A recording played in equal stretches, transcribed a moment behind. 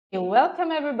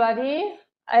Welcome everybody.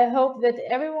 I hope that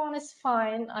everyone is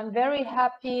fine. I'm very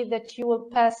happy that you will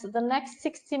pass the next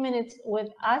 60 minutes with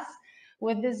us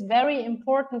with this very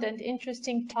important and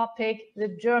interesting topic, the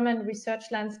German research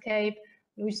landscape,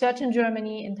 research in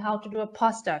Germany, and how to do a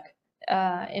postdoc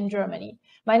in Germany.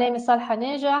 My name is Salha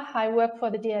Neja. I work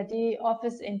for the DAAD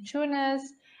Office in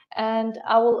Tunis, and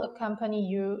I will accompany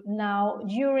you now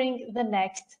during the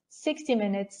next 60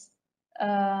 minutes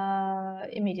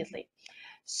immediately.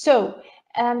 So,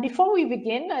 before we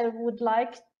begin, I would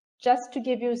like just to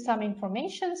give you some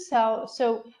information.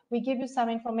 So we give you some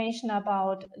information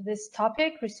about this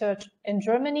topic, research in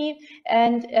Germany,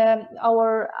 and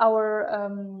our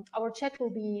chat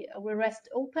will rest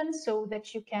open so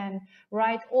that you can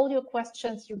write all your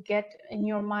questions you get in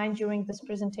your mind during this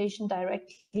presentation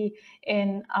directly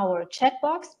in our chat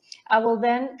box. I will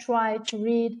then try to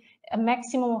read a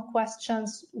maximum of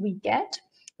questions we get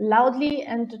loudly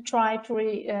and try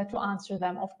to answer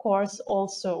them, of course,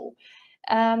 also.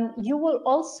 You will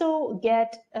also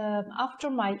get, after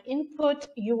my input,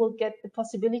 you will get the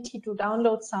possibility to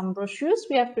download some brochures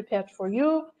we have prepared for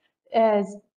you,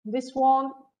 as this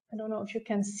one. I don't know if you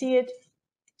can see it.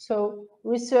 So,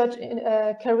 Research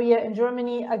Career in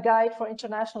Germany, a guide for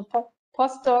international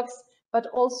postdocs, but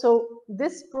also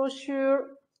this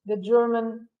brochure, the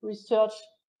German research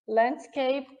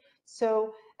landscape.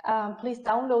 So, please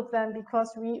download them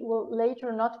because we will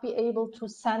later not be able to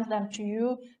send them to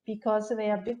you because they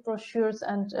are big brochures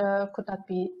and could not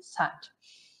be sent.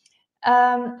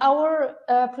 Our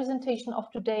presentation of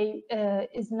today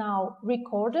is now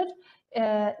recorded,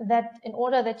 that in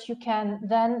order that you can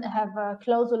then have a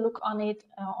closer look on it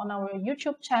on our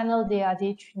YouTube channel,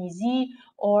 DAAD Tunisie,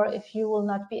 or if you will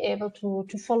not be able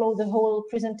to follow the whole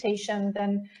presentation,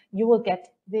 then you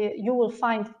will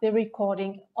find the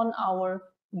recording on our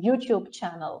YouTube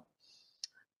channel.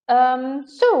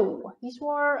 So these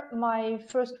were my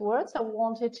first words I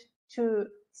wanted to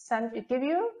give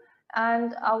you,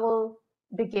 and I will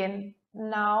begin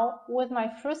now with my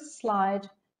first slide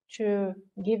to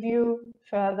give you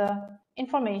further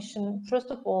information,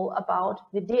 first of all, about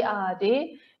the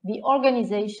DAAD, the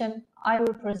organization I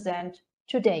will present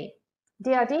today.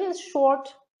 DAAD is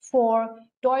short for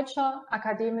Deutscher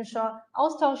Akademischer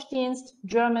Austauschdienst,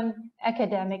 German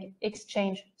Academic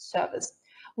Exchange Service.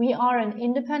 We are an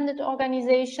independent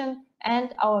organization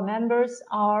and our members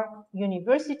are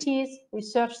universities,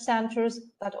 research centers,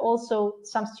 but also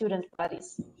some student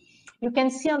bodies. You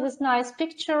can see on this nice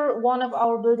picture one of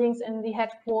our buildings in the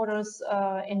headquarters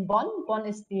in Bonn. Bonn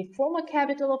is the former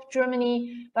capital of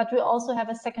Germany, but we also have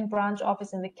a second branch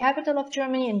office in the capital of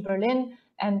Germany, in Berlin,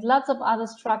 and lots of other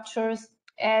structures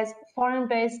as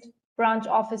foreign-based branch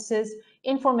offices,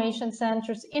 information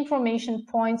centers, information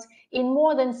points in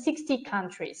more than 60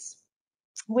 countries.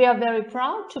 We are very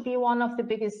proud to be one of the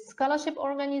biggest scholarship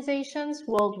organizations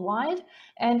worldwide,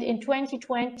 and in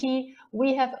 2020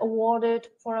 we have awarded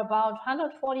for about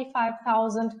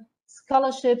 145,000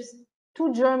 scholarships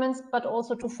to Germans, but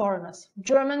also to foreigners.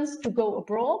 Germans to go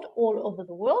abroad all over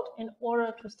the world in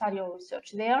order to study or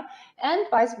research there, and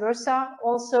vice versa,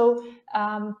 also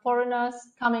foreigners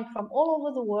coming from all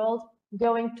over the world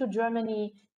going to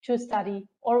Germany to study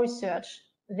or research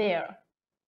there.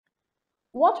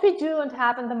 What we do and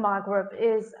have in the Maghreb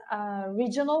is a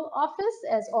regional office,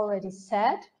 as already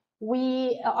said.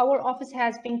 Our office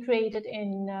has been created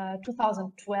in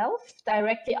 2012,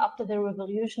 directly after the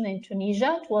revolution in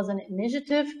Tunisia. It was an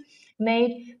initiative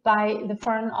made by the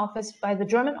Foreign Office, by the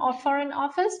German Foreign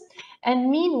Office. And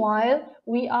meanwhile,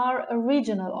 we are a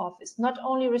regional office, not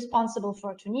only responsible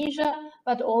for Tunisia,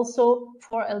 but also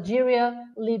for Algeria,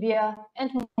 Libya, and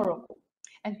Morocco.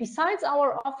 And besides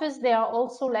our office, there are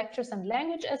also lectures and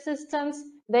language assistants.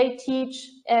 They teach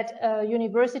at a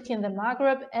university in the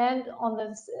Maghreb, and on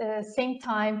the same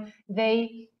time,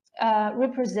 they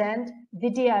represent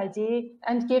the DAAD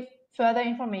and give further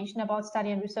information about study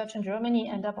and research in Germany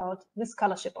and about the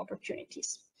scholarship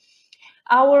opportunities.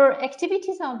 Our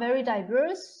activities are very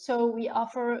diverse, so we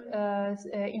offer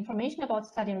information about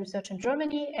study and research in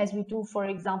Germany, as we do, for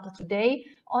example, today,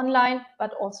 online,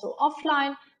 but also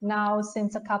offline. Now,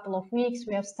 since a couple of weeks,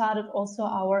 we have started also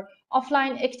our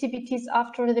offline activities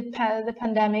after the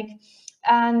pandemic.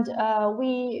 And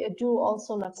we do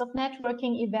also lots of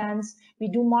networking events. We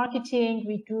do marketing.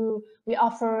 We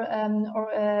offer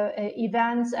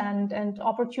events and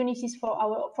opportunities for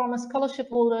our former scholarship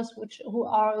holders, who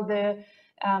are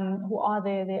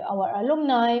our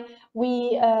alumni.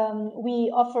 We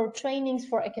offer trainings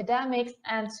for academics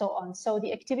and so on. So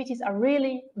the activities are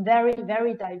really very,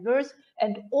 very diverse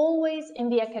and always in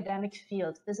the academic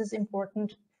field. This is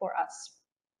important for us.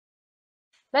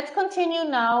 Let's continue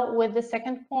now with the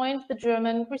second point, the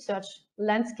German research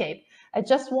landscape. I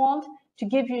just want to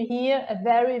give you here a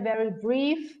very, very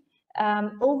brief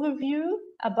overview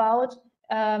about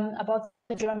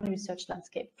the German research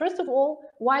landscape. First of all,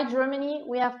 why Germany?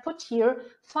 We have put here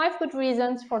 5 good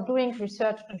reasons for doing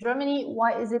research in Germany.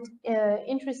 Why is it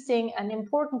interesting and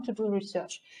important to do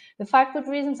research? The 5 good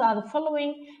reasons are the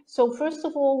following. So first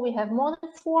of all, we have more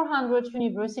than 400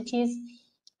 universities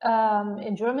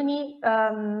in Germany,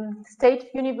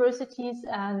 state universities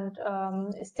and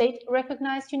state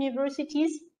recognized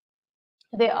universities.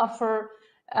 They offer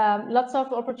lots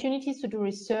of opportunities to do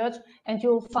research, and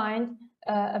you'll find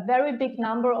a very big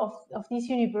number of these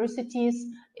universities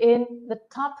in the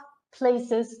top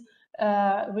places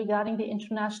regarding the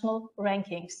international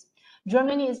rankings.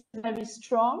 Germany is very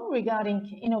strong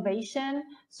regarding innovation,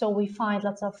 so we find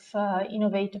lots of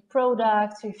innovative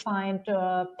products, we find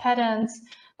patents,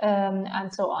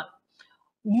 and so on.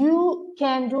 You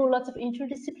can do lots of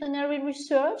interdisciplinary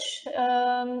research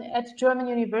at German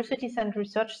universities and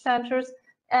research centers,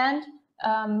 and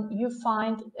you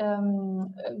find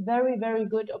very, very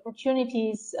good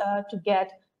opportunities to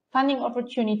get funding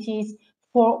opportunities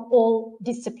for all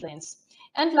disciplines.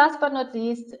 And last but not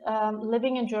least,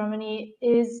 living in Germany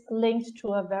is linked to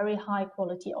a very high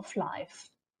quality of life.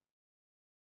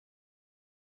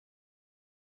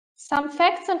 Some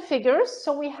facts and figures.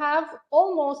 So we have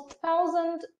almost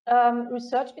 1,000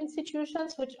 research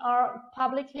institutions which are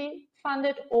publicly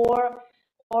funded or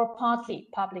partly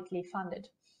publicly funded.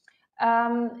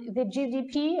 The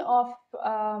GDP of,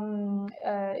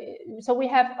 so we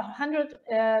have 100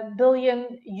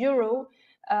 billion euro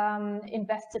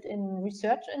invested in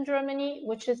research in Germany,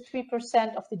 which is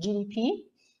 3% of the GDP.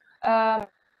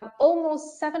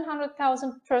 Almost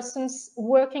 700,000 persons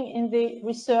working in the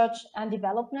research and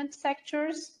development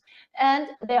sectors, and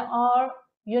there are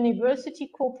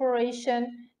university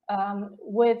cooperation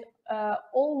with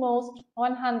almost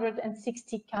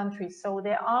 160 countries. So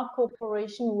there are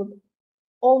cooperation with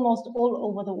almost all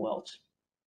over the world.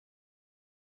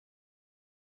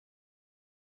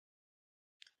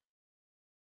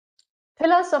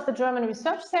 Pillars of the German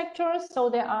research sector. So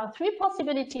there are 3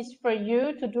 possibilities for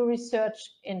you to do research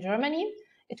in Germany.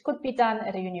 It could be done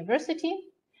at a university,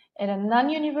 at a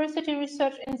non-university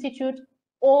research institute,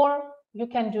 or you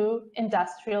can do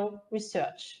industrial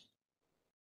research.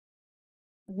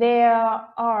 There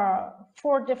are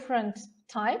 4 different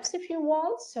types if you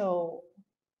want. So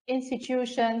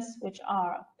institutions which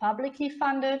are publicly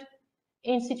funded,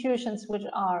 institutions which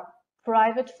are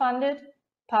private funded,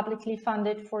 publicly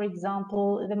funded, for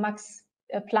example, the Max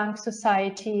Planck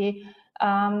Society,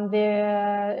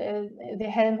 the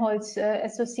Helmholtz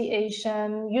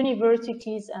Association,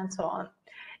 universities, and so on.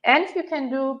 And you can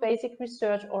do basic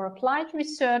research or applied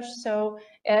research. So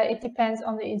it depends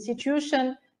on the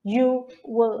institution you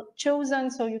will chosen.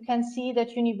 So you can see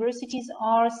that universities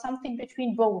are something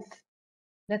between both.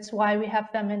 That's why we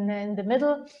have them in the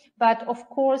middle. But of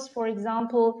course, for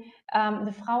example,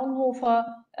 the Fraunhofer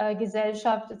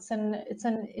Gesellschaft, it's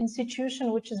an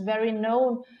institution which is very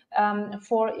known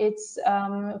for its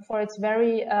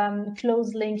very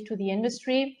close link to the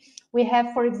industry. We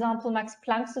have, for example, Max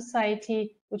Planck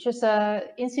Society, which is an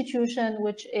institution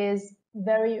which is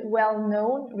very well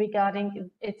known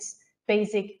regarding its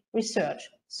basic research.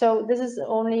 So this is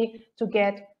only to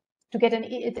get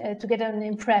an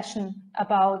impression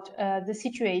about the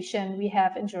situation we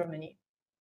have in Germany.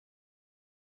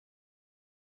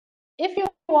 If you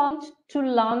want to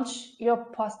launch your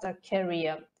postdoc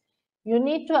career, you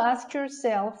need to ask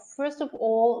yourself, first of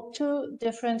all, 2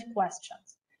 different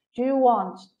questions. Do you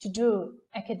want to do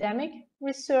academic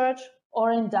research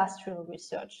or industrial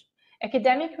research?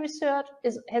 Academic research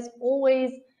has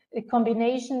always a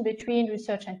combination between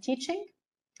research and teaching.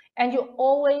 And you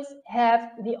always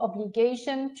have the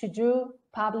obligation to do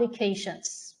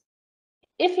publications.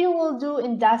 If you will do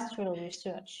industrial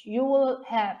research, you will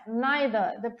have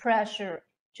neither the pressure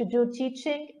to do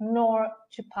teaching nor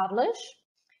to publish.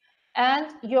 And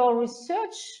your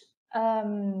research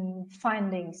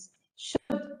findings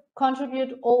should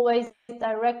contribute always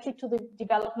directly to the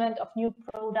development of new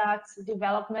products, the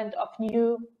development of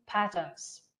new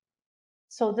patents.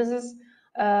 So this is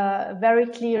a very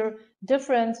clear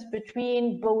difference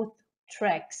between both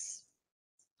tracks.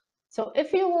 So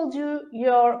if you will do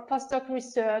your postdoc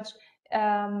research,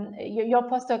 your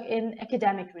postdoc in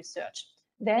academic research,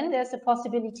 then there's a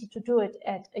possibility to do it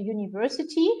at a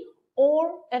university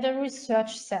or at a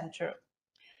research center.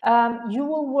 You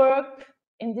will work,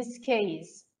 in this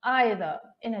case, either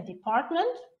in a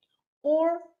department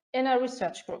or in a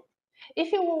research group.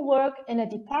 If you will work in a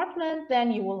department,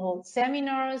 then you will hold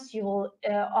seminars, you will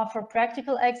offer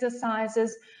practical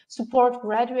exercises, support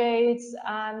graduates,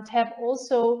 and have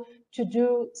also to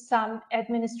do some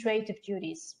administrative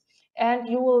duties. And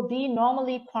you will be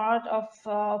normally part of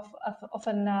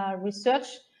a research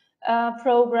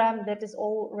program that is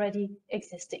already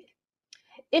existing.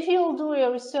 If you'll do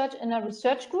your research in a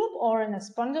research group or in a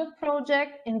sponsored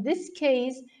project, in this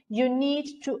case, you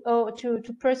need to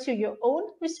pursue your own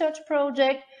research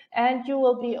project, and you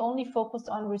will be only focused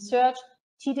on research.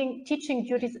 Teaching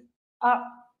duties are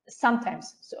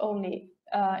sometimes only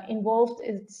involved.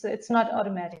 It's not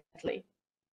automatically.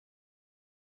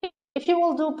 If you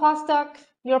will do postdoc,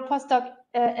 your postdoc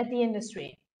at the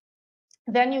industry,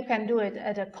 then you can do it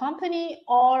at a company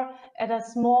or at a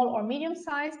small or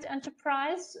medium-sized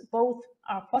enterprise. Both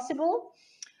are possible.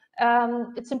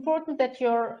 It's important that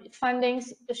your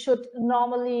findings should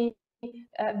normally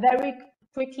very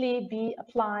quickly be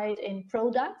applied in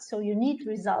products. So you need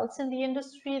results in the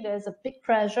industry. There's a big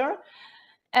pressure.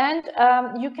 And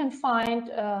you can find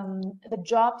the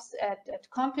jobs at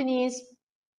companies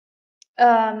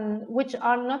which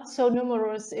are not so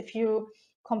numerous if you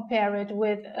compare it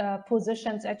with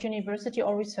positions at university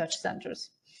or research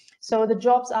centers. So the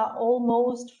jobs are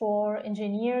almost for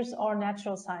engineers or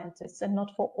natural scientists, and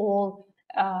not for all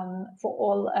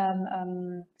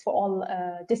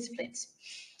disciplines.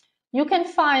 You can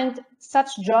find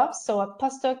such jobs, so a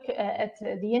postdoc at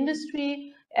the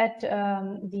industry, at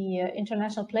the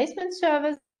International Placement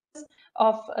Service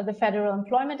of the Federal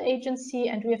Employment Agency,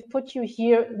 and we have put you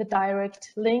here the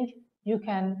direct link. You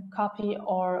can copy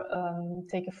or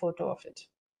take a photo of it.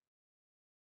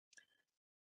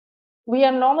 We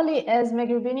are normally, as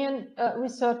Maghrebinian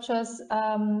researchers,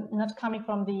 not coming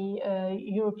from the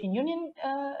European Union.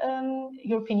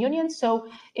 So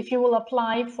if you will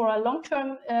apply for a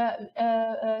long-term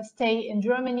stay in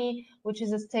Germany, which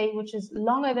is a stay which is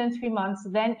longer than 3 months,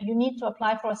 then you need to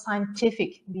apply for a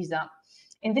scientific visa.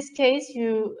 In this case,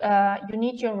 you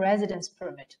need your residence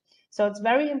permit. So it's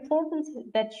very important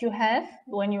that you have,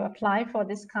 when you apply for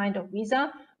this kind of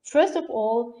visa, first of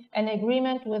all, an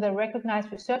agreement with a recognized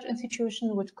research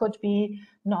institution, which could be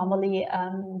normally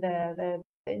the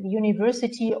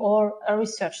university or a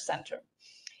research center.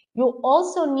 You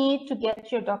also need to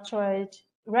get your doctorate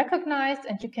recognized,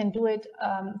 and you can do it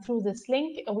through this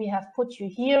link we have put you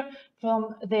here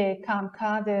from the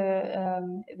KMK,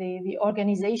 the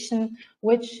organization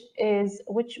which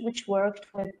worked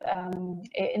with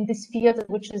in this field,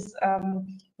 which is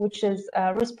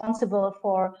responsible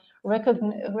for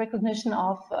recognition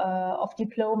of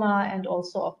diploma and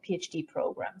also of PhD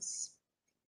programs.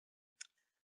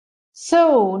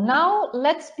 So now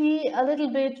let's be a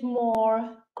little bit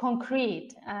more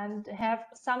concrete and have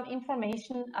some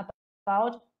information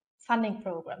about funding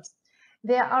programs.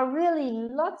 There are really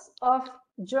lots of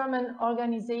German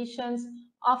organizations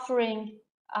offering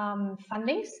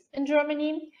fundings in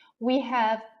Germany. We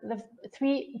have the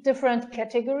 3 different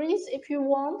categories, if you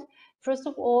want. First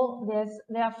of all,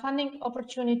 there are funding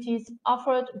opportunities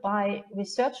offered by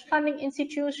research funding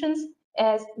institutions,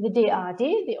 as the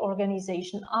DAAD, the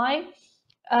organization I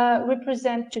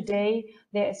represent today.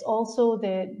 There is also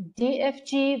the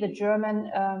DFG, the German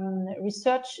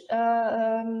research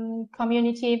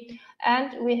community,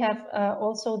 and we have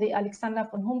also the Alexander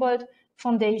von Humboldt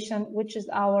Foundation, which is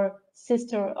our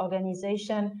sister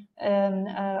organization,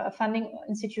 a funding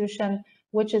institution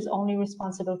which is only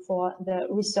responsible for the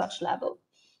research level.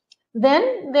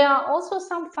 Then there are also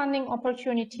some funding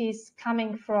opportunities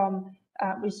coming from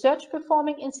research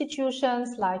performing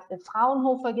institutions like the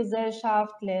Fraunhofer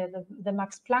Gesellschaft, the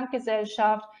Max Planck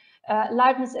Gesellschaft,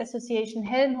 Leibniz Association,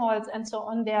 Helmholtz, and so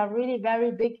on. They are really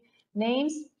very big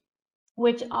names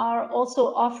which are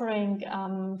also offering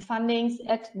fundings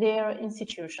at their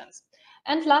institutions.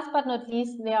 And last but not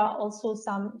least, there are also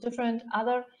some different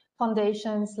other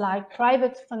foundations like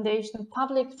private foundations,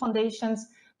 public foundations,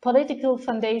 political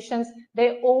foundations.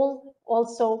 They all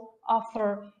also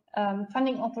offer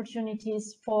funding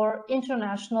opportunities for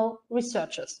international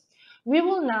researchers. We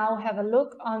will now have a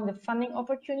look on the funding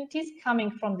opportunities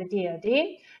coming from the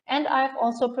DAAD, and I've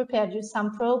also prepared you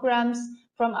some programs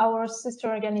from our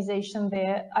sister organization,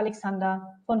 the Alexander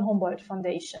von Humboldt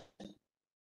Foundation.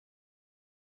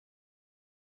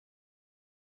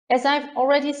 As I've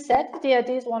already said, DAAD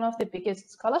is one of the biggest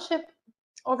scholarship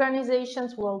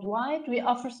organizations worldwide. We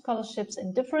offer scholarships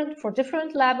for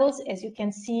different levels, as you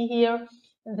can see here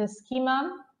in the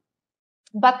schema.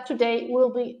 But today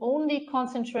we'll be only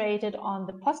concentrated on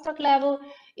the postdoc level.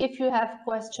 If you have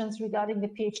questions regarding the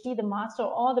PhD, the master,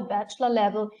 or the bachelor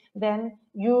level, then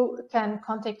you can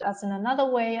contact us in another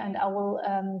way, and I will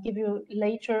give you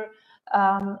later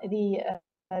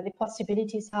the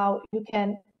possibilities how you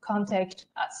can contact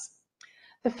us.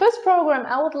 The first program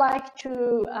I would like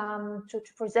to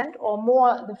present, or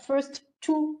more, the first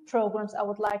two programs I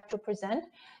would like to present,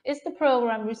 is the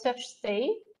program Research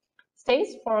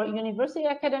Stays for university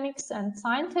academics and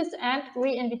scientists, and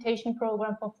re-invitation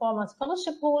program for former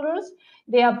scholarship holders.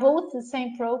 They are both the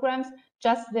same programs,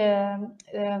 just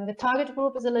the target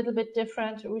group is a little bit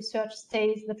different. Research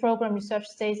Stays, the program Research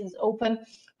Stays is open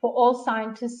for all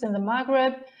scientists in the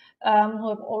Maghreb who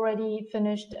have already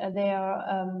finished their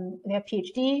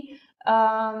PhD.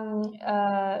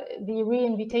 The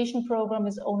re-invitation program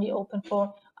is only open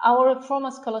for our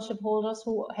former scholarship holders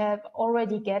who have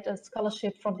already get a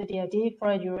scholarship from the DAAD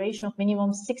for a duration of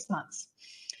minimum 6 months.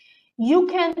 You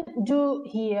can do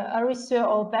here a research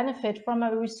or benefit from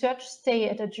a research stay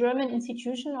at a German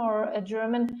institution or a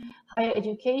German higher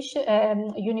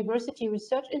education university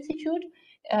research institute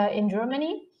in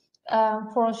Germany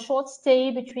for a short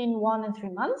stay between 1 and 3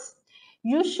 months.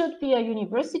 You should be a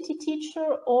university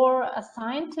teacher or a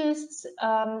scientist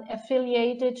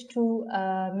affiliated to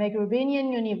a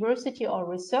Maghrebian university or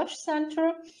research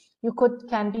center. You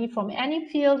can be from any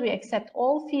field. We accept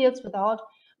all fields without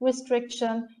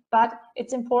restriction, but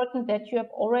it's important that you have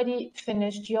already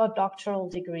finished your doctoral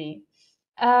degree.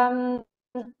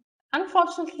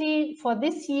 Unfortunately, for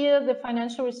this year, the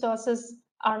financial resources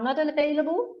are not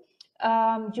available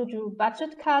due to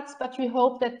budget cuts, but we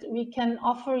hope that we can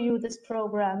offer you this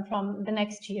program from the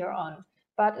next year on.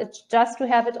 But it's just to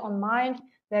have it on mind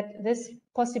that this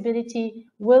possibility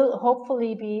will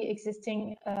hopefully be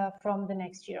existing from the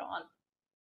next year on.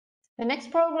 The next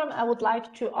program I would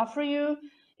like to offer you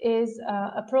is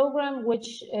a program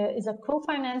which is a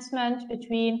co-financement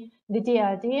between the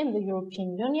DAAD and the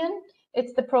European Union.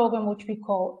 It's the program which we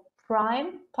call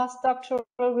PRIME,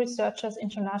 Postdoctoral Researchers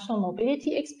International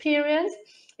Mobility Experience.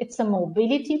 It's a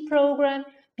mobility program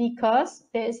because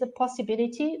there is a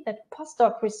possibility that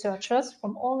postdoc researchers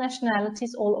from all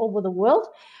nationalities all over the world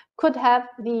could have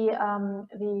the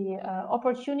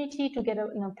opportunity to get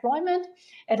an employment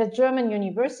at a German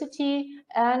university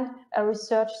and a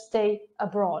research stay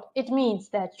abroad. It means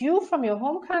that you from your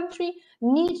home country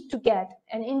need to get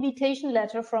an invitation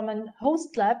letter from a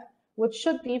host lab, which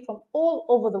should be from all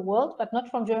over the world, but not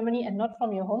from Germany and not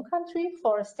from your home country,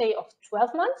 for a stay of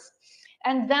 12 months.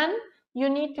 And then you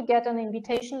need to get an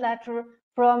invitation letter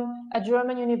from a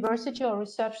German university or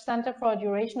research center for a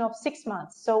duration of 6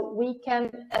 months. So we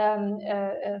can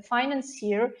finance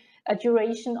here a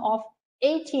duration of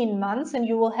 18 months, and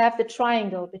you will have the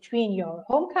triangle between your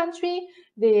home country,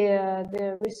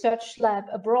 the research lab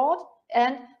abroad,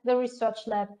 and the research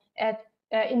lab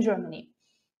in Germany.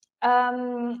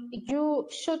 You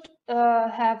should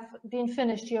have been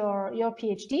finished your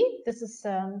PhD. This is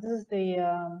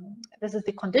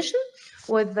the condition,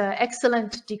 with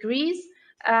excellent degrees,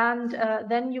 and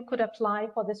then you could apply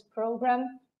for this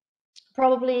program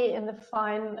probably in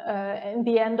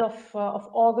the end of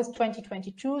August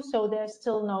 2022. So there's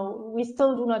still we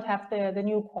still do not have the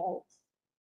new calls,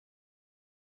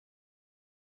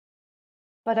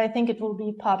 but I think it will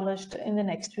be published in the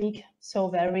next week, so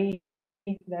very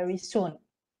soon.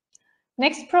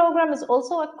 Next program is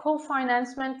also a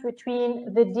co-financement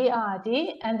between the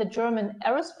DAAD and the German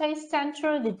Aerospace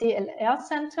Center, the DLR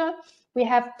Center. We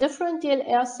have different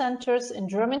DLR centers in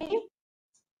Germany,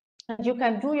 and you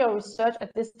can do your research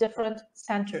at these different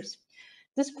centers.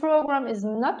 This program is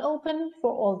not open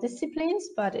for all disciplines,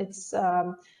 but it's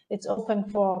open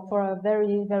for a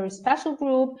very special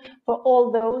group, for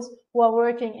all those who are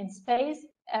working in space,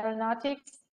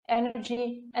 aeronautics,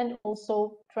 energy, and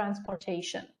also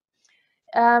transportation.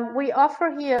 We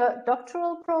offer here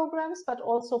doctoral programs, but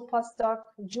also postdoc,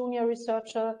 junior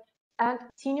researcher, and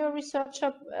senior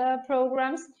researcher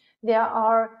programs. There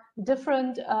are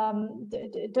different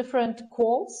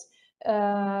calls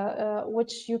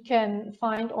which you can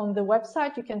find on the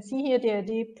website. You can see here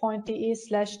daad.de/DLR.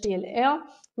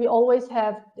 We always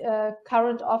have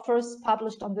current offers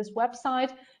published on this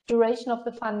website. Duration of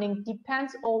the funding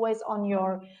depends always on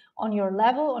your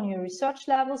level, on your research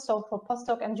level. So for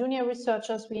postdoc and junior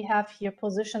researchers, we have here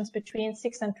positions between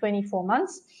 6 and 24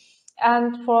 months.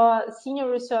 And for senior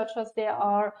researchers, there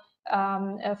are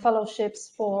fellowships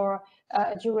for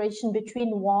a duration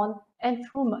between 1 and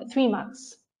 3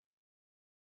 months.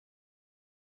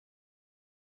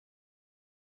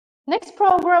 Next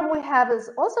program we have is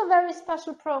also a very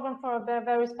special program for a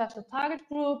very special target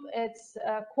group. It's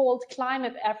called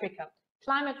Climate Africa,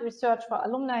 Climate Research for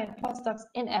Alumni and Postdocs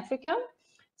in Africa.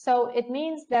 So it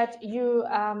means that you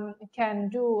can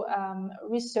do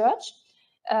research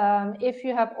if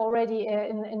you have already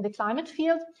in the climate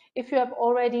field, if you have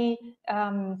already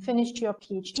finished your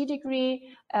PhD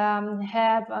degree,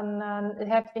 have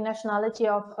the nationality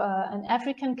of an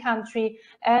African country,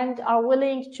 and are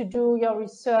willing to do your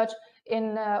research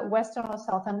in Western or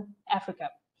Southern Africa.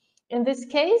 In this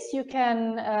case, you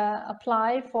can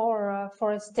apply for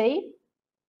a stay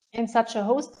in such a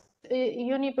host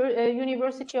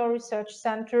university or research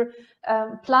center,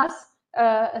 plus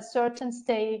a certain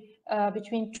stay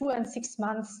between 2 and 6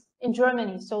 months in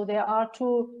Germany. So there are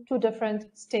two different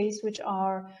stays which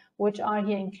are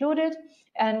here included,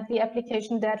 and the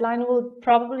application deadline will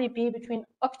probably be between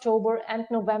October and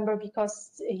November,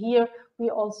 because here we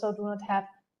also do not have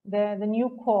the new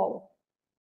call.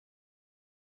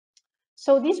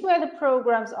 So these were the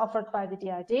programs offered by the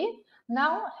DAAD.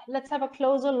 Now let's have a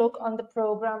closer look on the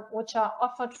program which are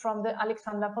offered from the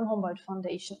Alexander von Humboldt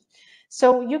Foundation.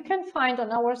 So you can find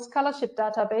on our scholarship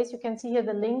database, you can see here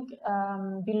the link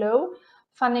below,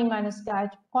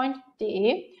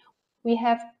 funding-guide.de. We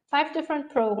have 5 different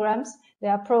programs.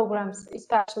 There are programs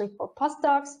especially for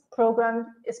postdocs, programs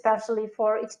especially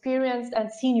for experienced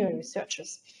and senior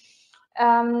researchers.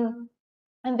 And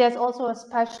there's also a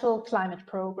special climate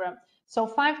program. So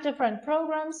 5 different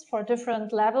programs for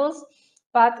different levels,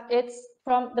 but it's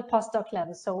from the postdoc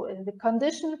level. So the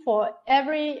condition for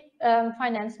every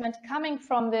financement coming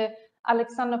from the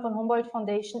Alexander von Humboldt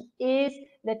Foundation is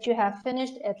that you have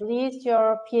finished at least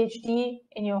your PhD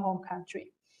in your home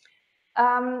country.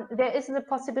 There is the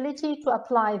possibility to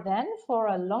apply then for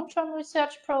a long-term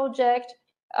research project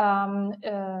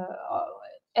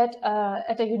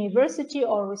at a university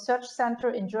or research center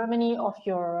in Germany of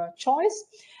your choice.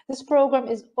 This program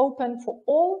is open for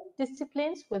all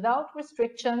disciplines without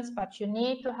restrictions, but you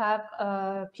need to have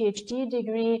a PhD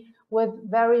degree with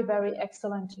very, very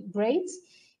excellent grades.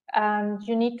 And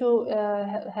you need to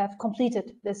have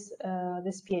completed this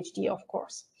PhD, of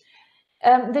course.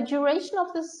 The duration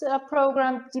of this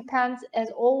program depends, as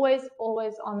always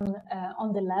on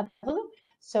the level.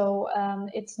 So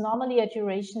it's normally a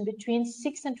duration between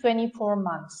 6 and 24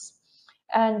 months.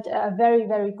 And very,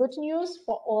 very good news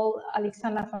for all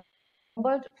Alexander von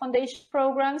Humboldt Foundation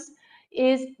programs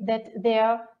is that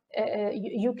there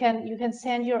you can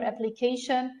send your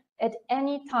application at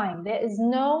any time. There is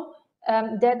no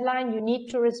deadline you need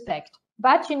to respect.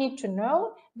 But you need to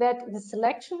know that the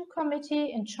selection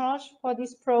committee in charge for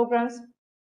these programs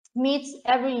meets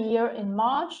every year in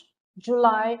March,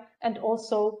 July, and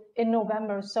also in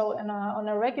November. So on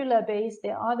a regular basis,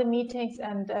 there are the meetings,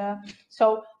 and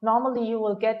so normally you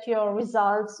will get your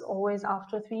results always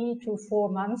after 3 to 4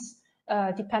 months,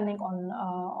 depending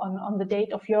on the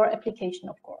date of your application,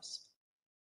 of course.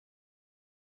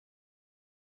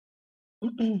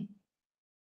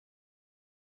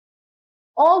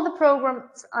 All the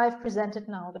programs I've presented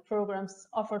now, the programs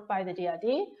offered by the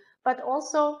DAAD, but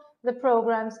also the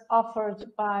programs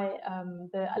offered by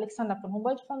the Alexander von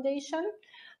Humboldt Foundation,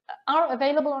 are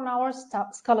available on our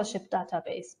scholarship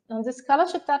database. On the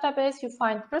scholarship database, you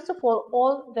find, first of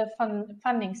all the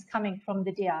fundings coming from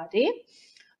the DAAD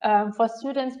for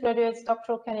students, graduates,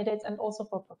 doctoral candidates, and also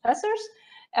for professors.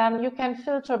 You can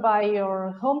filter by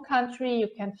your home country, you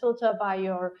can filter by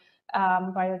your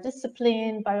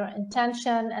discipline, by your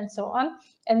intention, and so on.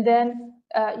 And then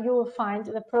you will find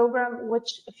the program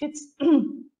which fits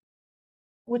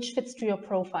to your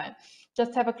profile.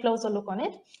 Just have a closer look on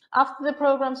it. After the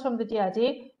programs from the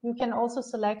DAAD, you can also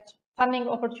select funding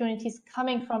opportunities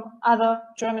coming from other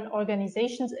German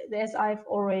organizations, as I've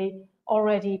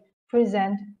already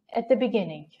presented at the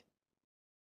beginning.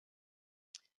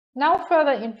 Now,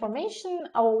 further information,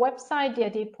 our website,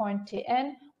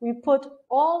 daad.tn, we put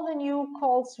all the new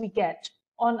calls we get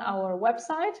on our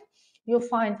website. You'll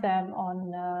find them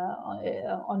on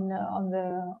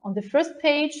the first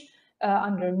page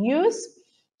under news.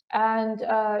 And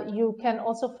you can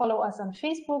also follow us on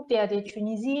Facebook, DAAD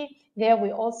Tunisie. There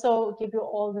we also give you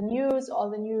all the news, all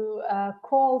the new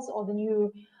calls, all the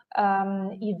new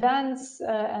events,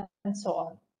 and so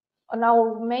on. On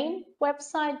our main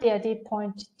website,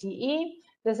 daad.de,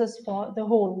 this is for the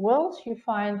whole world. You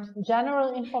find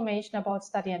general information about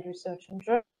study and research in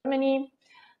Germany.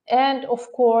 And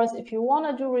of course, if you want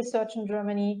to do research in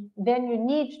Germany, then you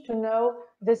need to know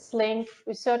this link,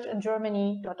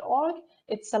 researchingermany.org.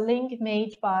 It's a link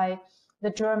made by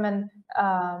the German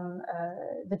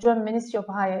Ministry of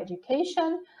Higher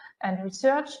Education and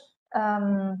Research.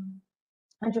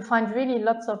 And you find really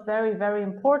lots of very, very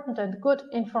important and good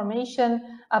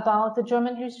information about the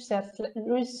German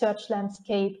research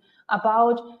landscape,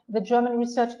 about the German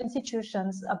research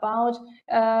institutions, about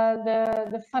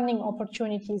the funding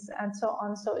opportunities, and so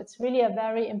on. So it's really a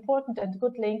very important and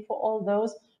good link for all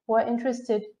those who are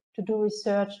interested to do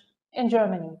research in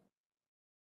Germany.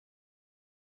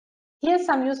 Here's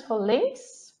some useful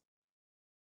links.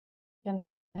 You can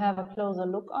have a closer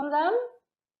look on them.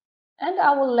 And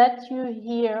I will let you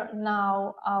hear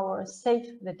now our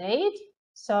save the date.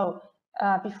 So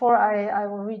before I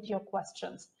will read your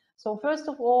questions. So first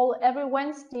of all, every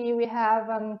Wednesday we have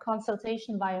a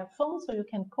consultation via phone. So you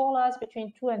can call us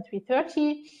between 2 and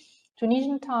 3:30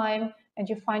 Tunisian time. And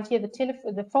you find here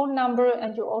the phone number,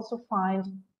 and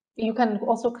you can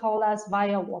also call us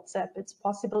via WhatsApp. It's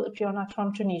possible if you're not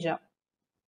from Tunisia.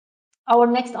 Our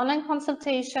next online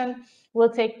consultation will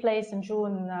take place on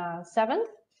June 7th.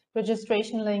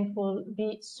 Registration link will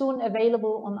be soon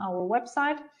available on our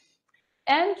website.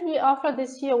 And we offer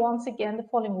this year, once again, the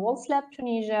following Walls Lab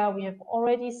Tunisia. We have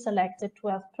already selected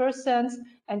 12 persons.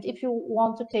 And if you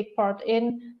want to take part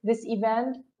in this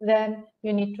event, then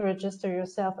you need to register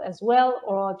yourself as well,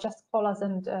 or just call us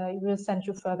and we'll send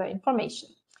you further information.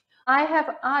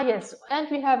 Yes, and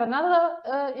we have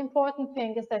another important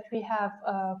thing is that we have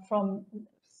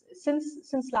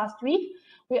since last week,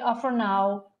 we offer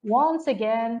now, once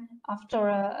again, after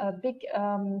a big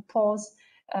pause,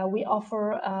 we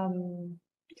offer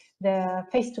the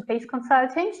face-to-face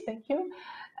consulting, thank you,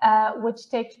 which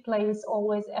takes place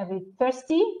always every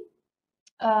Thursday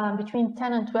between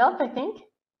 10 and 12, I think.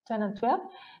 10 and 12.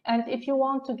 And if you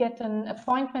want to get an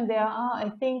appointment, there are, I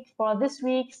think, for this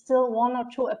week, still 1 or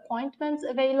 2 appointments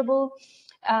available.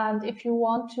 And if you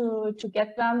want to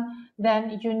get them,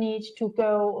 then you need to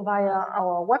go via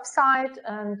our website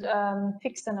and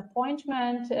fix an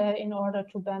appointment in order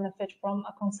to benefit from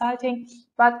a consulting.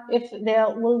 But if there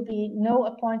will be no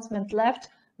appointment left,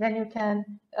 then you can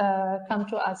come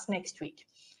to us next week.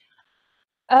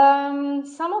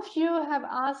 Some of you have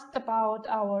asked about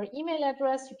our email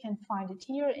address. You can find it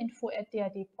here,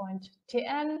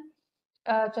 info@daad.tn.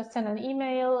 Just send an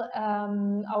email.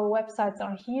 Our websites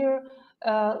are here.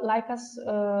 Like us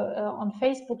on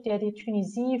Facebook, DAAD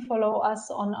Tunisie. Follow us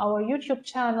on our YouTube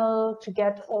channel to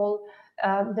get all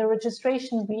the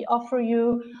registration we offer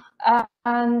you.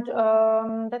 And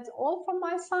that's all from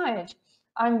my side.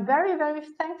 I'm very, very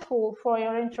thankful for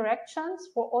your interactions,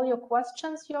 for all your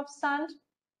questions you have sent.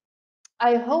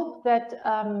 I hope that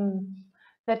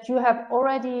that you have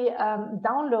already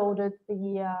downloaded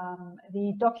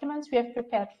the documents we have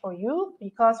prepared for you,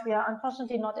 because we are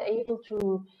unfortunately not able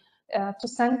to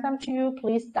send them to you.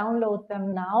 Please download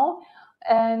them now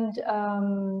and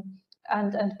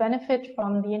benefit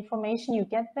from the information you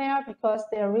get there, because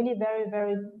they are really very,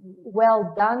 very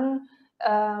well done.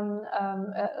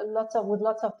 With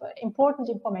lots of important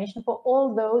information for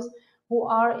all those who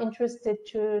are interested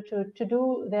to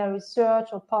do their research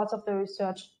or parts of the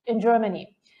research in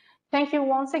Germany. Thank you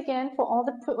once again for all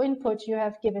the input you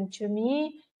have given to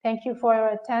me. Thank you for your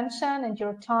attention and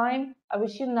your time. I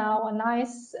wish you now a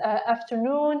nice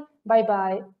afternoon.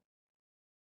 Bye-bye.